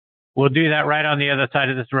We'll do that right on the other side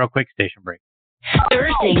of this real quick station break.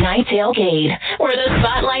 Thursday Night Tailgate, where the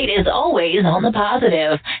spotlight is always on the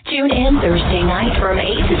positive. Tune in Thursday night from 8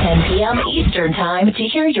 to 10 p.m. Eastern Time to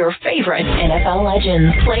hear your favorite NFL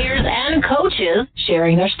legends, players, and coaches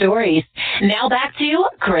sharing their stories. Now back to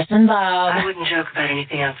Chris and Bob. I wouldn't joke about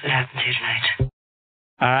anything else that happens here tonight.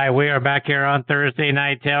 All right, we are back here on Thursday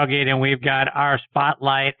Night Tailgate, and we've got our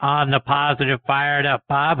spotlight on the positive fired up.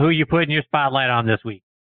 Bob, who you putting your spotlight on this week?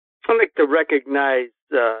 I'd like to recognize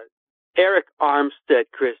Arik Armstead,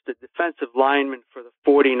 Chris, the defensive lineman for the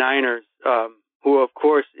 49ers, who, of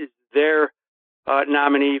course, is their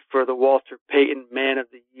nominee for the Walter Payton Man of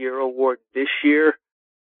the Year award this year.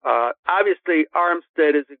 Obviously,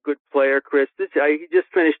 Armstead is a good player, Chris. He just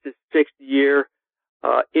finished his 6th year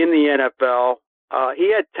in the NFL.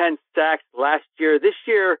 He had 10 sacks last year. This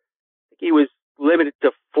year, he was limited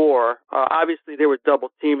to 4. Obviously, they were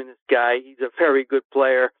double-teaming this guy. He's a very good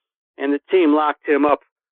player, and the team locked him up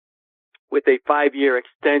with a 5-year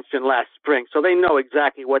extension last spring. So they know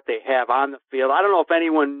exactly what they have on the field. I don't know if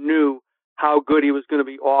anyone knew how good he was going to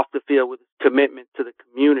be off the field with his commitment to the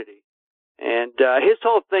community. And his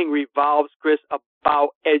whole thing revolves, Chris,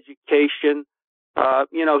 about education.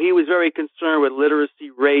 He was very concerned with literacy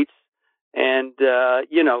rates and,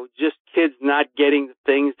 just kids not getting the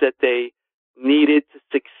things that they needed to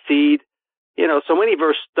succeed. So when he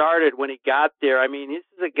first started, when he got there, this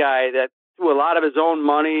is a guy that threw a lot of his own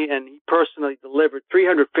money, and he personally delivered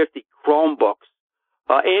 350 Chromebooks,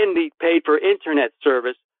 and he paid for internet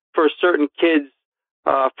service for certain kids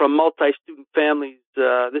from multi-student families.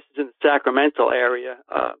 This is in the Sacramento area.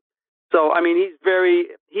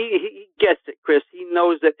 He gets it, Chris. He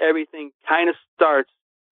knows that everything kind of starts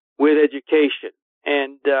with education.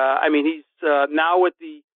 And, he's now with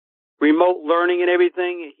the remote learning and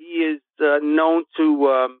everything, he is known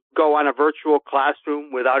to go on a virtual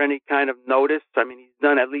classroom without any kind of notice. He's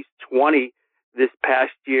done at least 20 this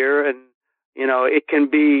past year, and, it can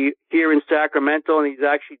be here in Sacramento, and he's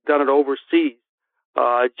actually done it overseas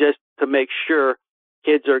just to make sure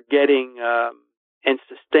kids are getting and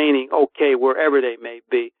sustaining okay wherever they may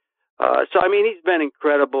be. He's been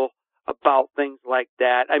incredible about things like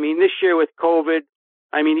that. This year with COVID,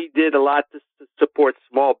 he did a lot to support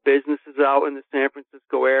small businesses out in the San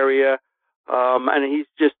Francisco area. And he's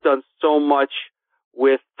just done so much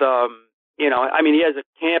with, he has a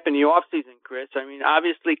camp in the off season, Chris.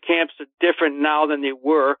 Obviously camps are different now than they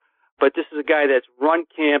were, but this is a guy that's run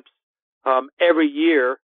camps, every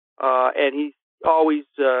year. And he always,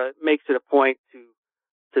 makes it a point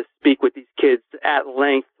to speak with these kids at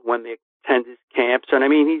length when they attend his camps. And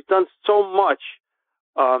he's done so much,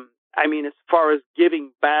 as far as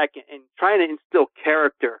giving back and trying to instill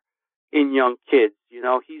character in young kids.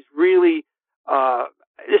 He's really,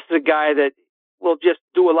 this is a guy that will just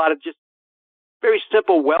do a lot of just very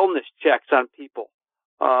simple wellness checks on people.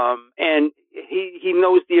 And he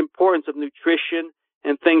knows the importance of nutrition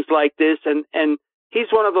and things like this. And he's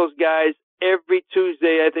one of those guys every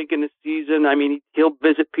Tuesday, I think, in the season. He'll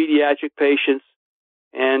visit pediatric patients,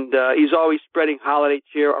 and he's always spreading holiday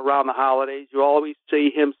cheer around the holidays. You always see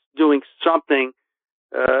him doing something,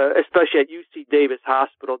 especially at UC Davis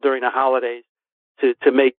Hospital during the holidays,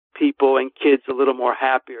 to make people and kids a little more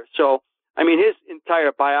happier. So, his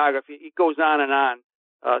entire biography, it goes on and on.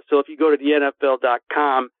 So if you go to the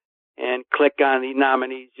NFL.com and click on the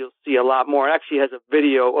nominees, you'll see a lot more. It actually has a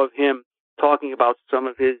video of him talking about some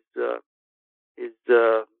of his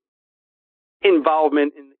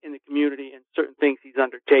involvement in the community and certain things he's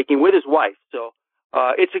undertaking with his wife. So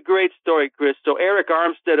it's a great story, Chris. So Arik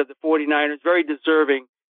Armstead of the 49ers, very deserving,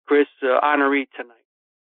 Chris, honoree tonight.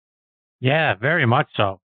 Yeah, very much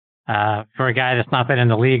so. For a guy that's not been in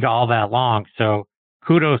the league all that long. So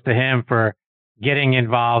kudos to him for getting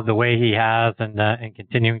involved the way he has and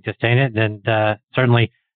continuing to stay in it, and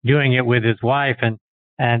certainly doing it with his wife. And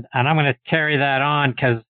I'm going to carry that on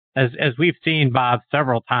because as we've seen, Bob,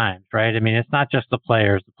 several times, right? It's not just the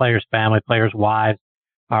players family, players' wives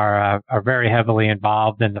are very heavily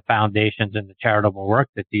involved in the foundations and the charitable work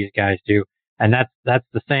that these guys do. And that's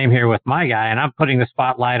the same here with my guy. And I'm putting the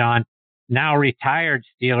spotlight on now retired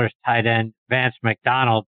Steelers tight end Vance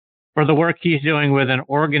McDonald for the work he's doing with an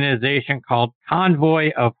organization called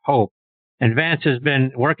Convoy of Hope. And Vance has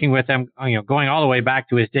been working with them, going all the way back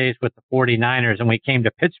to his days with the 49ers. And when he came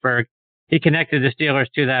to Pittsburgh, he connected the Steelers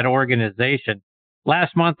to that organization.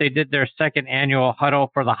 Last month, they did their second annual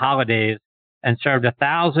huddle for the holidays and served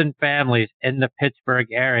 1,000 families in the Pittsburgh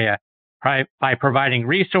area by providing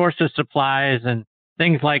resources, supplies, and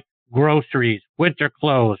things like groceries, winter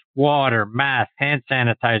clothes, water, masks, hand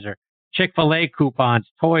sanitizer, Chick-fil-A coupons,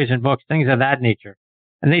 toys and books, things of that nature.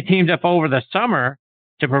 And they teamed up over the summer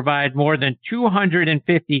to provide more than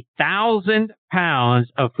 250,000 pounds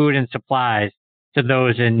of food and supplies to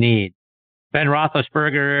those in need. Ben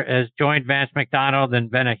Roethlisberger has joined Vance McDonald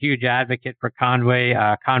and been a huge advocate for Convoy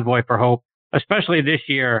for Hope, especially this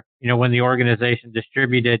year, when the organization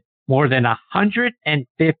distributed more than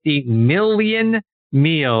 150 million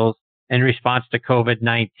meals in response to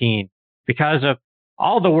COVID-19. Because of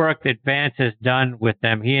all the work that Vance has done with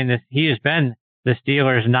them, he has been the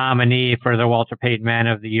Steelers nominee for the Walter Payton Man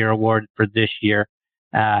of the Year award for this year.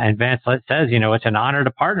 And Vance says, it's an honor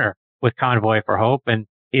to partner with Convoy for Hope. And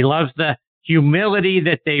he loves the humility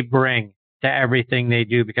that they bring to everything they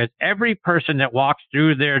do, because every person that walks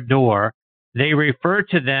through their door, they refer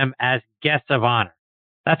to them as guests of honor.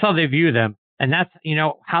 That's how they view them. And that's,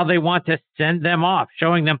 how they want to send them off,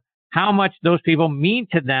 showing them how much those people mean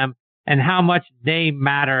to them and how much they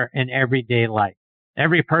matter in everyday life.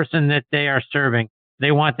 Every person that they are serving,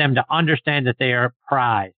 they want them to understand that they are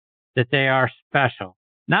prized, that they are special,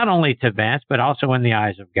 not only to Vance, but also in the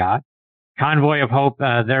eyes of God. Convoy of Hope,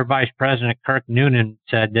 their vice president, Kirk Noonan,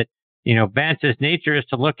 said that, Vance's nature is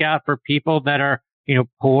to look out for people that are,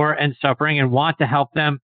 poor and suffering and want to help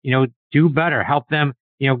them, do better, help them,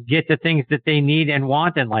 get the things that they need and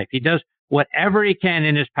want in life. He does whatever he can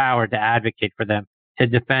in his power to advocate for them, to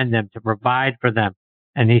defend them, to provide for them.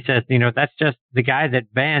 And he says, that's just the guy that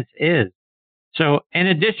Vance is. So in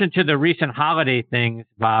addition to the recent holiday things,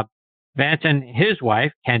 Bob, Vance and his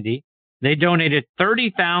wife, Kendi, they donated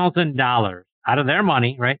 $30,000 out of their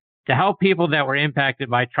money, right, to help people that were impacted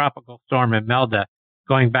by Tropical Storm Imelda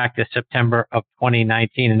going back to September of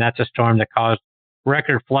 2019. And that's a storm that caused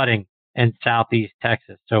record flooding in southeast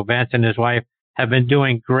Texas. So Vance and his wife have been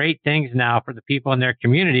doing great things now for the people in their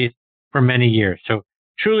communities for many years. So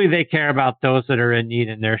truly they care about those that are in need,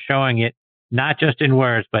 and they're showing it not just in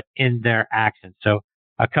words, but in their actions. So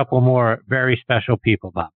a couple more very special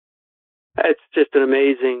people, Bob. It's just an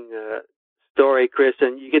amazing story, Chris,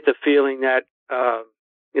 and you get the feeling that,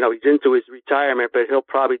 he's into his retirement, but he'll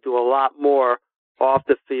probably do a lot more off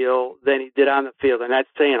the field than he did on the field. And that's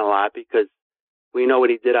saying a lot, because we know what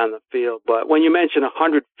he did on the field. But when you mention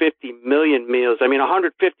 150 million meals,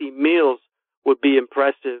 150 meals would be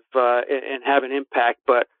impressive and have an impact.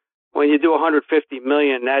 But when you do 150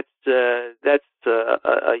 million, that's a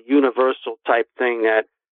universal type thing that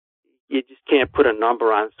you just can't put a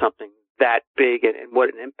number on something that big and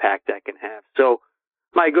what an impact that can have. So,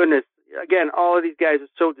 my goodness, again, all of these guys are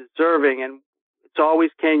so deserving, and it's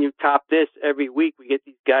always, can you top this? Every week we get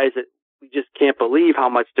these guys that we just can't believe how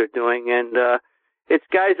much they're doing. And it's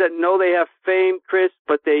guys that know they have fame, Chris,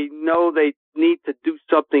 but they know they need to do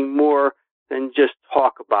something more than just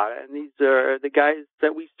talk about it. And these are the guys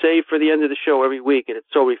that we save for the end of the show every week, and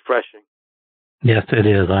it's so refreshing. Yes, it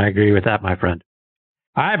is. I agree with that, my friend.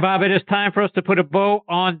 All right, Bob, it is time for us to put a bow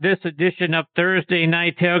on this edition of Thursday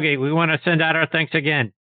Night Tailgate. We want to send out our thanks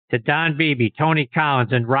again to Don Beebe, Tony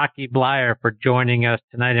Collins, and Rocky Blyer for joining us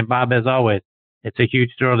tonight. And Bob, as always, it's a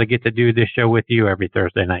huge thrill to get to do this show with you every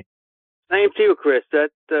Thursday night. Same to you, Chris. That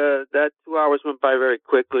 2 hours went by very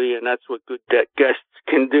quickly, and that's what good guests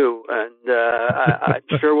can do. And I'm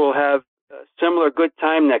sure we'll have a similar good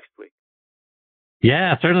time next week.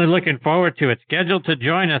 Yeah, certainly looking forward to it. Scheduled to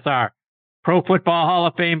join us are Pro Football Hall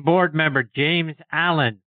of Fame board member James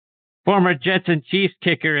Allen, former Jets and Chiefs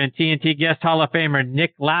kicker and TNT guest Hall of Famer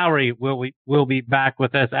Nick Lowry will be back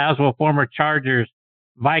with us, as will former Chargers,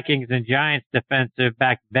 Vikings, and Giants defensive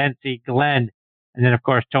back Benzie Glenn. And then, of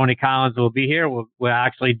course, Tony Collins will be here. We'll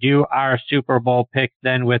actually do our Super Bowl picks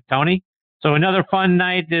then with Tony. So another fun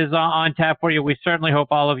night is on tap for you. We certainly hope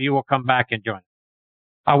all of you will come back and join us.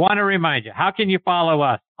 I want to remind you, how can you follow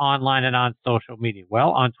us online and on social media?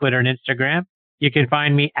 Well, on Twitter and Instagram, you can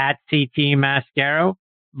find me at CT Mascaro.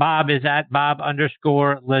 Bob is at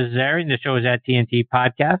Bob_Lazari. The show is at TNT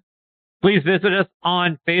Podcast. Please visit us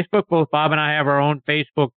on Facebook. Both Bob and I have our own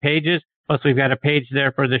Facebook pages. Plus, we've got a page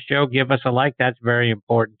there for the show. Give us a like. That's very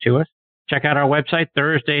important to us. Check out our website,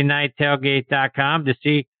 ThursdayNightTailgate.com, to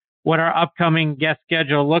see what our upcoming guest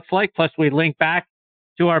schedule looks like. Plus, we link back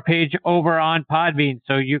to our page over on Podbean,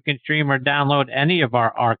 so you can stream or download any of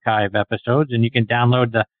our archive episodes, and you can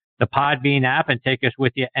download the Podbean app and take us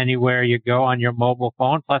with you anywhere you go on your mobile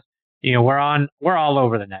phone. Plus, we're all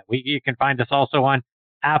over the net. You can find us also on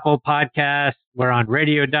Apple Podcasts. We're on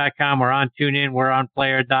radio.com. We're on TuneIn. We're on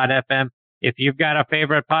player.fm. If you've got a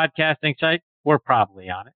favorite podcasting site, we're probably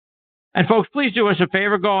on it. And folks, please do us a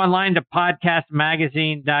favor. Go online to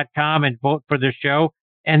podcastmagazine.com and vote for the show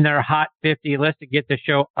and their Hot 50 list to get the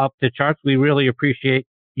show up the charts. We really appreciate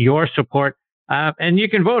your support. And you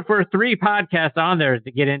can vote for 3 podcasts on there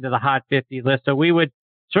to get into the Hot 50 list. So we would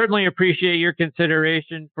certainly appreciate your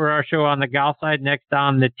consideration for our show on the golf side, Next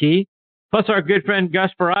on the Tee. Plus, our good friend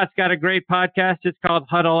Gus Barat's got a great podcast. It's called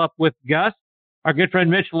Huddle Up with Gus. Our good friend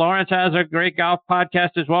Mitch Lawrence has a great golf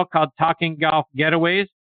podcast as well called Talking Golf Getaways.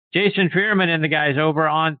 Jason Fearman and the guys over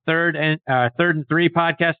on Third and Three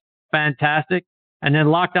podcast, fantastic. And then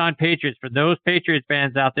Locked On Patriots. For those Patriots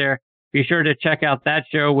fans out there, be sure to check out that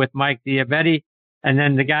show with Mike Diabetti. And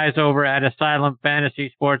then the guys over at Asylum Fantasy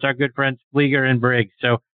Sports, our good friends Flieger and Briggs.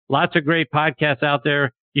 So lots of great podcasts out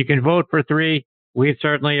there. You can vote for 3. We'd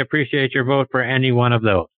certainly appreciate your vote for any one of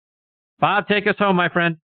those. Bob, take us home, my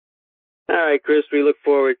friend. All right, Chris, we look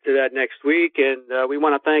forward to that next week. And we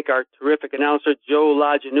want to thank our terrific announcer, Joe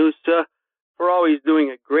LaGenusa, for always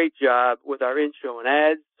doing a great job with our intro and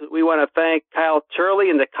ads. We want to thank Kyle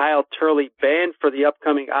Turley and the Kyle Turley Band for the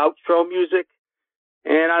upcoming outro music.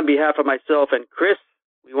 And on behalf of myself and Chris,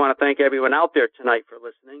 we want to thank everyone out there tonight for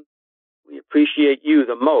listening. We appreciate you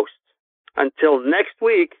the most. Until next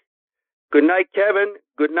week, good night, Kevin,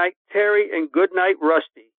 good night, Terry, and good night,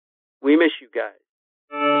 Rusty. We miss you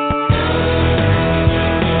guys.